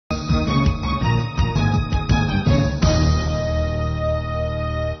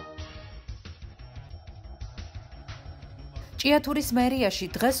ჭიათურის მერიაში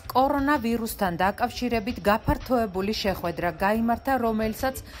დღეს კორონავირუსთან დაკავშირებით გაფართოებული შეხვედრა გაიმართა,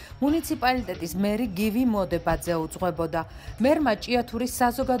 რომელსაც მუნიციპლიტეტის მერი გივი მოდებაძე უძღვებოდა. მერმა ჭიათურის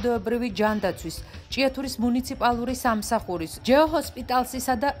საზოგადოებრივი ჯანდაცვის, ჭიათურის მუნიციპალური სამსახურის,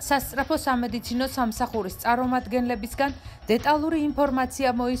 ჯეოჰოსპიტალსისა და სასწრაფო სამედიცინო სამსახურის წარმომადგენლებისგან დეტალური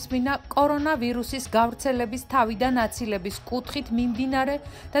ინფორმაცია მოისმინა კორონავირუსის გავრცელების თავიდან აცილების კუთხით მიმდინარე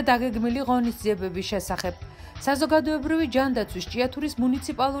და დაგეგმილი ღონისძიებების შესახებ. საზოგადოებრივი ჯანდაცვის ჭიათურის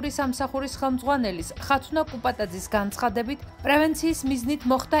მუნიციპალური სამსახურის ხელმძღვანელის ხათუნა კუპატაძის განცხადებით, პრევენციის მიზნით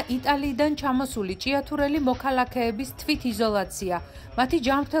მოხდა იტალიიდან ჩამოსული ჭიათურელი მოქალაქეების თვითიზოლაცია. მათი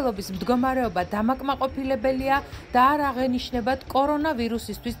ჯანმრთელობის მდგომარეობა დამაკმაყოფილებელია და არ აღენიშნებათ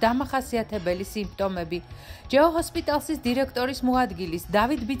კორონავირუსისთვის დამახასიათებელი სიმპტომები. ჯეოჰოსპიტალსის დირექტორის მოადგილის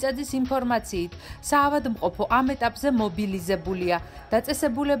დავით ბიწაძის ინფორმაციით, საავადმყოფო ამ ეტაპზე მობილიზებულია.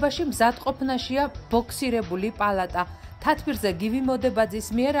 დაწესებულებაში მზადყოფნაშია ბოქსირებული პალატა. თათბირზე გივი მოდებაძის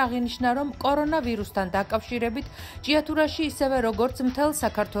მიერ აღინიშნა, რომ კორონავირუსთან დაკავშირებით ჭიათურაში ისევე როგორც მთელ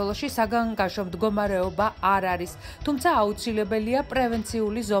საქართველოში საგანგაშო მდგომარეობა არ არის, თუმცა აუცილებელია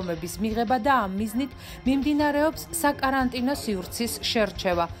პრევენციული ზომების მიღება და ამ მიზნით მიმდინარეობს საკარანტინო სივრცის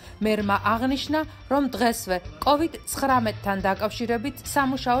შერჩევა. მერმა აღნიშნა, რომ დღესვე COVID-19-თან დაკავშირებით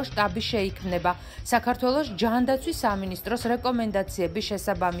სამუშაო შტაბი შეიქმნება საქართველოს ჯანდაცვის სამინისტროს რეკომენდაციების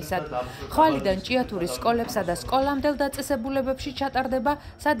შესაბამისად. ხვალიდან ჭიათურის სკოლებსა და სკოლამდელ დაწესებულებებში ჩატარდება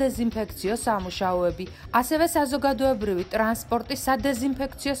სადეზინფექციო სამუშაოები. ასევე საზოგადოებრივი ტრანსპორტის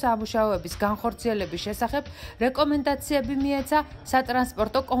სადეზინფექციო სამუშაოების განხორციელების შესახებ რეკომენდაციები მიეცა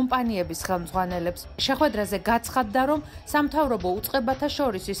სატრანსპორტო კომპანიების ხელმძღვანელებს. შეხვედრაზე გაცხადდა, რომ სამთავრობო უწყებათა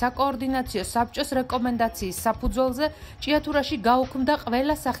შორისი საკოორდინაციო საბჭოს რეკომენდაციის საფუძველზე ჭიათურაში გაუქმდა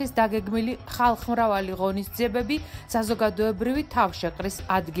ყველა სახის დაგეგმილი ხალხმრავალი ღონისძიებები საზოგადოებრივი თავშეყრის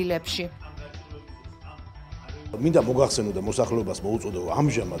ადგილებში. მინდა მოგახსენო და მოსახლეობას მოუწოდო,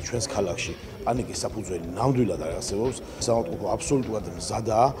 ამჟამად ჩვენს ქალაქში პანიკის საფუძველი ნამდვილად არ არსებობს. საავადმყოფო აბსოლუტურად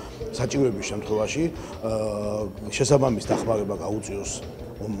მზადაა საჭიროების შემთხვევაში შესაბამის დახმარება გაუწიოს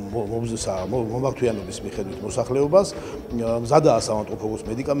მომაკვთვიანობის მიხედვით მოსახლეობას. მზადაა საავადმყოფოს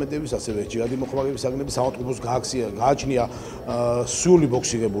მედიკამენტების, ასევე ჯირადი მოხმარების საგნების. საავადმყოფოს გააჩნია სრული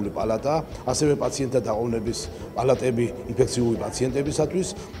ბოქსირებული პალატა, ასევე პაციენტთა დაყოვნების პალატები ინფექციური პაციენტებისათვის.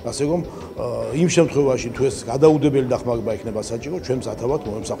 ასე რომ იმ შემთხვევაში თუ ეს გადაუდებელი დახმარება იქნება საჭირო, ჩვენ მზადავართ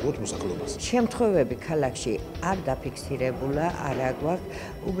მომსახუროთ მოსახლეობას. შემთხვევები ქალაქში არ დაფიქსირებულა, არა გვაქვს.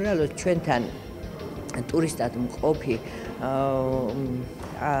 უბრალოდ ჩვენთან ტურისტად მყოფი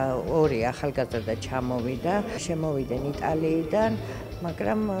ორი ახალგაზრდა ჩამოვიდა, შემოვიდნენ იტალიიდან,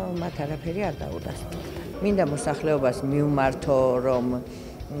 მაგრამ მათ არაფერი არ დაუდასტურდა. მინდა მოსახლეობას მივმართო, რომ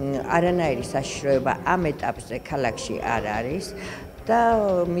არანაირი საშიშროება ამ ეტაპზე ქალაქში არ არის.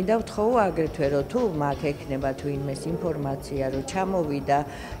 და მინდა ვთხოვო აგრეთვე, რომ თუ მათ ექნება თუინმეს ინფორმაცია, რომ ჩამოვიდა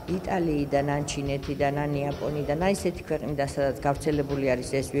იტალიიდან, ან ჩინეთიდან, ან იაპონიიდან, ან ისეთი ქვეყნიდან, სადაც გავრცელებული არის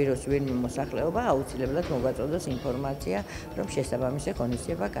ეს ვირუსი, ვინმე მოსახლეობა, აუცილებლად მოგვაწოდოს ინფორმაცია, რომ შესაბამისი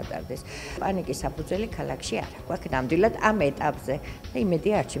ღონისძიება გატარდეს. პანიკის საფუძველი ქალაქში არ აქვს ნამდვილად ამ ეტაპზე და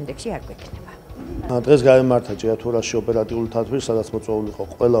იმედია არც შემდეგში არ გვექნება. დღეს გაიმართა ჭიათურაში ოპერატიული თათბირი, სადაც მოწვეული იყო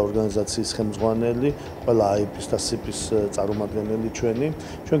ყველა ორგანიზაციის ხელმძღვანელი, ყველა IP-ის და CP-ის წარმომადგენელი ჩვენი.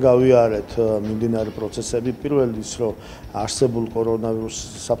 ჩვენ გავიარეთ მიმდინარე პროცესები. პირველი ის, რომ არსებულ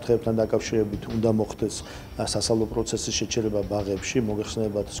კორონავირუსის საფრთხეებთან დაკავშირებით უნდა მოხდეს სასწავლო პროცესის შეჩერება ბაღებში,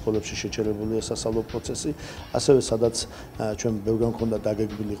 მოგეხსენებათ სკოლებში შეჩერებულია სასწავლო პროცესი, ასევე სადაც ჩვენ ბევრგან მქონდა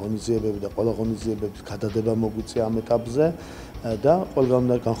დაგეგმილი ღონისძიებები და ყველა ღონისძიებების გადადება მოგვიწია ამ ეტაპზე. და ყველგან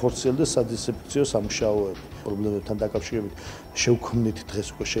უნდა განხორციელდეს სადეზინფექციო სამუშაოები. პრობლემებთან დაკავშირებით შევქმნით დღეს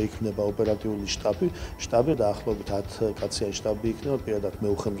უკვე შეიქმნება ოპერატიული შტაბი დაახლოებით 10 კაციანი შტაბი იქნება, პირადად მე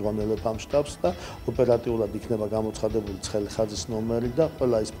უხელმძღვანელებ ამ შტაბს და ოპერატიულად იქნება გამოცხადებული ცხელი ხაზის ნომერი და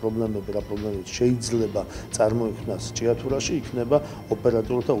ყველა ის პრობლემები, რა პრობლემები შეიძლება წარმოიქმნას ჭიათურაში, იქნება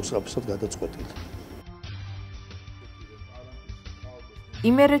ოპერატიულად და უსწრაფოდ გადაწყვეტილი.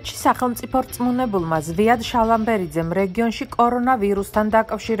 იმერეთში სახელმწიფო რწმუნებულმა ზვიად შალამბერიძემ რეგიონში კორონავირუსთან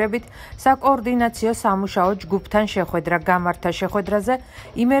დაკავშირებით საკოორდინაციო სამუშაო ჯგუფთან შეხვედრა გამართა. შეხვედრაზე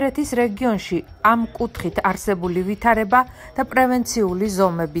იმერეთის რეგიონში ამ კუთხით არსებული ვითარება და პრევენციული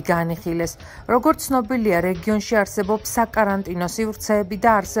ზომები განიხილეს. როგორც ცნობილია, რეგიონში არსებობს საკარანტინო სივრცეები და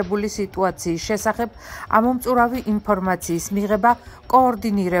არსებული სიტუაციის შესახებ ამომწურავი ინფორმაციის მიღება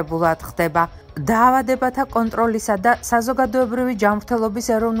კოორდინირებულად ხდება. დაავადებათა კონტროლისა და საზოგადოებრივი ჯანმრთელობის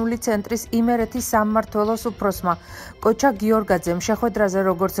ეროვნული ცენტრის იმერეთის სამმართველოს უფროსმა კოჩა გიორგაძემ შეხვედრაზე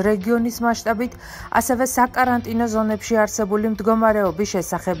როგორც რეგიონის მასშტაბით, ასევე საკარანტინო ზონებში არსებული მდგომარეობის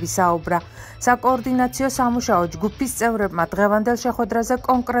შესახებ ისაუბრა. საკოორდინაციო სამუშაო ჯგუფის წევრებმა დღევანდელ შეხვედრაზე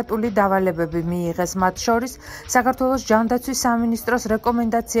კონკრეტული დავალებები მიიღეს, მათ შორის საქართველოს ჯანდაცვის სამინისტროს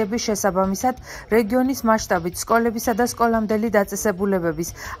რეკომენდაციების შესაბამისად რეგიონის მასშტაბით სკოლებისა და სკოლამდელი დაწესებულებების,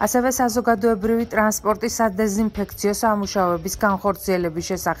 ასევე საზოგადოებრივი ტრანსპორტის სადეზინფექციო სამუშაოების განხორციელების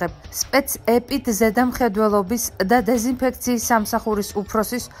შესახებ. სპეცეპიდ ზედამხედველობის და დეზინფექციის სამსახურის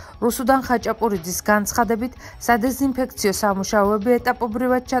უფროსის რუსუდან ხაჭაპურიძის განცხადებით, სადეზინფექციო სამუშაოები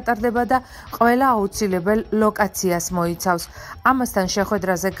ეტაპობრივად ჩატარდება და ყველა აუცილებელ ლოკაციას მოიცავს. ამასთან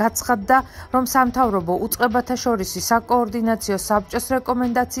შეხვედრაზე გაცხადდა, რომ სამთავრობო უწყებათა შორისი საკოორდინაციო საბჭოს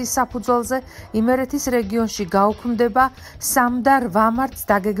რეკომენდაციის საფუძველზე იმერეთის რეგიონში გაუქმდება 3 და 8 მარტს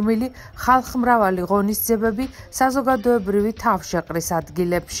დაგეგმილი ხალხმრავალი ღონისძიებები საზოგადოებრივი თავშეყრის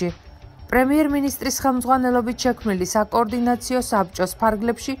ადგილებში. პრემიერ-მინისტრის ხელმძღვანელობით შექმნილი საკოორდინაციო საბჭოს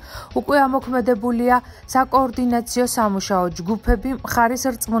ფარგლებში უკვე ამოქმედებულია საკოორდინაციო სამუშაო ჯგუფები მხარის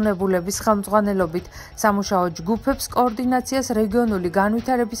რწმუნებულების ხელმძღვანელობით. სამუშაო ჯგუფებს კოორდინაციას რეგიონული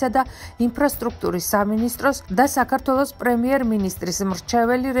განვითარებისა და ინფრასტრუქტურის სამინისტროს და საქართველოს პრემიერ-მინისტრის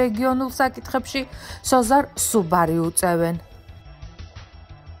მრჩეველი რეგიონულ საკითხებში სოზარ სუბარი უწევენ.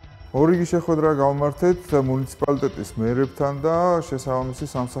 ორიგი შეხვედრა გავმართეთ მუნიციპლიტეტის მერებთან და შესაბამისი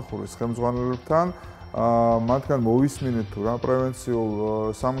სამსახურის ხელმძღვანელებთან. მათგან მოვისმინეთ თუ რა პრევენციულ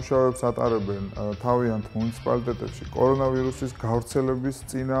სამუშაოებს ატარებენ თავიანთ მუნიციპალიტეტებში კორონავირუსის გავრცელების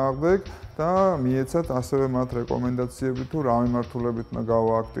წინააღმდეგ და მიეცათ ასევე მათ რეკომენდაციები თუ რა მიმართულებით უნდა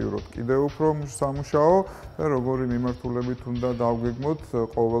გავააქტიუროთ კიდევ უფრო სამუშაო და როგორი მიმართულებით უნდა დავგეგმოთ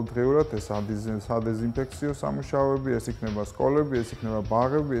ყოველდღიურად ეს სადეზინფექციო სამუშაოები, ეს იქნება სკოლები, ეს იქნება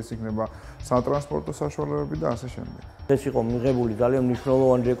ბაღები, ეს იქნება სატრანსპორტო საშუალებები და ასე შემდეგ. ეს იყო მიღებული ძალიან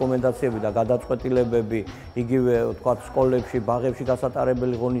მნიშვნელოვანი რეკომენდაციები და გადაწყვეტილებები იგივე თქვა სკოლებში, ბაღებში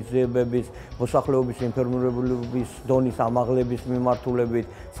გასატარებელი ღონისძიებების, მოსახლეობის ინფორმირებულობის დონის ამაღლების მიმართულებით,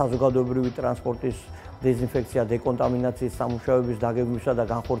 საზოგადოებრივი ტრანსპორტის დეზინფექცია, დეკონტამინაციის სამუშაოების დაგეგმვისა და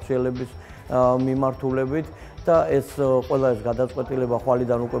განხორციელების მიმართულებით და ეს ყველა ეს გადაწყვეტილება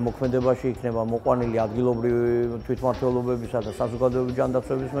ხვალიდან უკვე მოქმედებაში იქნება მოყვანილი ადგილობრივი თვითმმართველობებისა და საზოგადოებრივი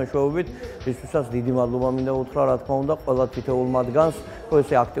ჯანდაცვების მეშვეობით, რისთვისაც დიდი მადლობა მინდა უთხრა, რა თქმა უნდა, ყველა თითოეულ მათგანს, რომ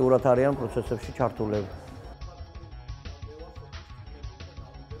ესე აქტიურად არიან პროცესებში ჩართულები.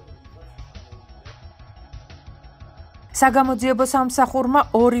 საგამოძიებო სამსახურმა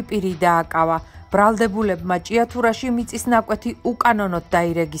 2 პირი დააკავა. ბრალდებულებმა ჭიათურაში მიწის ნაკვეთი უკანონოდ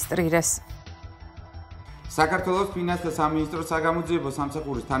დაირეგისტრირეს. საქართველოს ფინანსთა სამინისტროს საგამოძიებო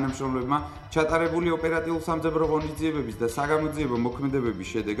სამსახურის თანამშრომლებმა ჩატარებული ოპერატიულ-სამძებრო ღონისძიებების და საგამოძიებო მოქმედებების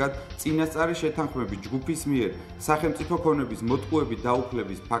შედეგად წინასწარი შეთანხმების ჯგუფის მიერ სახელმწიფო ქონების მოტყუებით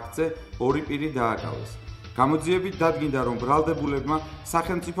დაუფლების ფაქტზე 2 პირი დააკავეს. გამოძიებით დადგინდა, რომ ბრალდებულებმა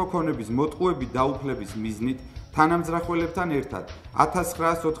სახელმწიფო ქონების მოტყუებით დაუფლების მიზნით თანამძრახველებთან ერთად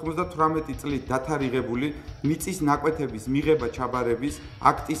 1998 წლით დათარიღებული მიწის ნაკვეთების მიღება-ჩაბარების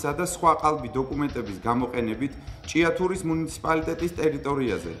აქტისა და სხვა ყალბი დოკუმენტების გამოყენებით ჭიათურის მუნიციპალიტეტის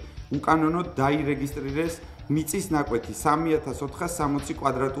ტერიტორიაზე უკანონოდ დაირეგისტრირეს მიწის ნაკვეთი 3460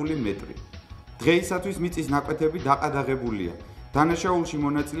 კვადრატული მეტრი. დღეისათვის მიწის ნაკვეთები დაყადაღებულია. დანაშაულში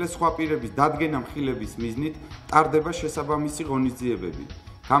მონაწილე სხვა პირების დადგენა-მხილების მიზნით ტარდება შესაბამისი ღონისძიებები.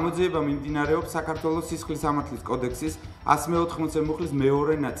 გამოძიება მიმდინარეობს საქართველოს სისხლისამართლის კოდექსის 180 მუხლის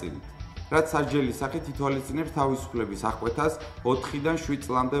მეორე ნაწილით, რაც სასჯელის სახით ითვალისწინებს თავისუფლების აღკვეთას 4-დან 7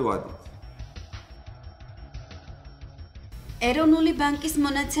 წლამდე ვადით. ეროვნული ბანკის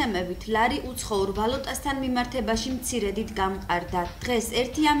მონაცემებით ლარი უცხოურ ვალუტასთან მიმართებაში მცირედით გამყარდა. დღეს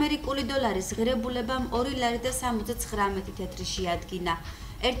 1 ამერიკული დოლარის ღირებულებამ 2 ლარი და 79 თეთრი შეადგინა.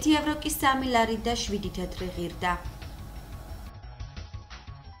 1 ევრო კი 3 ლარი და 7 თეთრი ღირდა.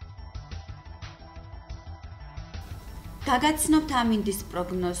 გაგაცნობთ ამინდის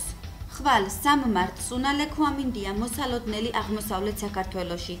პროგნოზს. ხვალ 3 მარტს უნალექო ამინდია მოსალოდნელი აღმოსავლეთ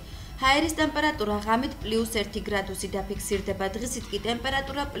საქართველოში. ჰაერის ტემპერატურა ღამით +1 გრადუსი დაფიქსირდება, დღისით კი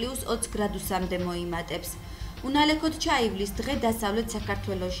ტემპერატურა +20 გრადუსამდე მოიმატებს. უნალექოდ ჩაივლის დღე დასავლეთ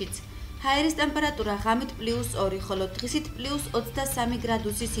საქართველოშიც. ჰაერის ტემპერატურა ღამით +2, ხოლო დღისით +23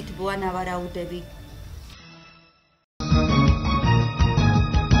 გრადუსი სითბოა ნავარაუდები.